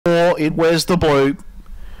It wears the blue.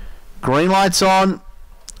 Green lights on.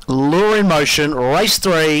 Lure in motion. Race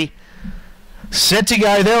 3. Set to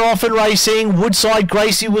go. They're off and racing. Woodside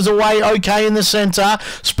Gracie was away okay in the centre.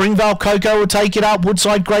 Springvale Coco will take it up.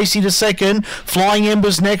 Woodside Gracie to second. Flying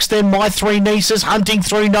Embers next. Then My Three Nieces hunting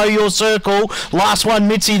through Know Your Circle. Last one,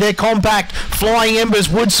 Mitzi. They're compact. Flying Embers.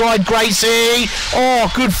 Woodside Gracie. Oh,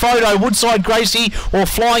 good photo. Woodside Gracie or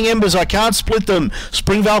Flying Embers. I can't split them.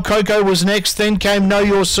 Springvale Coco was next. Then came Know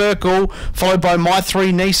Your Circle, followed by My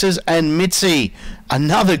Three Nieces and Mitzi.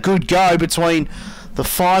 Another good go between the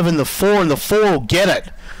 5 and the 4, and the 4 will get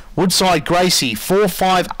it. Woodside Gracie, 4,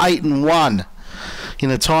 5, 8 and 1 in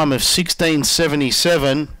a time of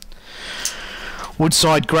 16:77.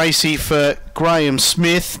 Woodside Gracie for Graham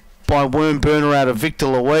Smith by Worm Burner out of Victor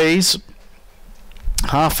Louise.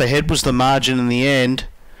 Half ahead was the margin in the end.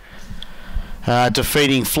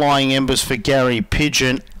 Defeating Flying Embers for Gary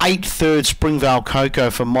Pigeon. 8/3 Springvale Coco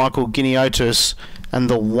for Michael Guiniotis, and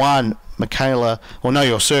the 1 Michaela, or Know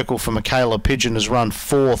Your Circle for Michaela Pigeon has run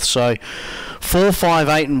 4th. So 4, 5,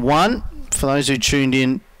 8 and 1. For those who tuned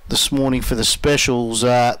in this morning for the specials,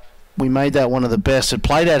 we made that one of the best. It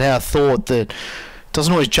played out how I thought. That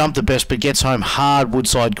doesn't always jump the best, but gets home hard,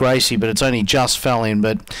 Woodside Gracie, but it's only just fell in.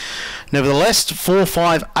 But nevertheless, 4,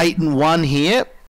 5, 8 and 1 here.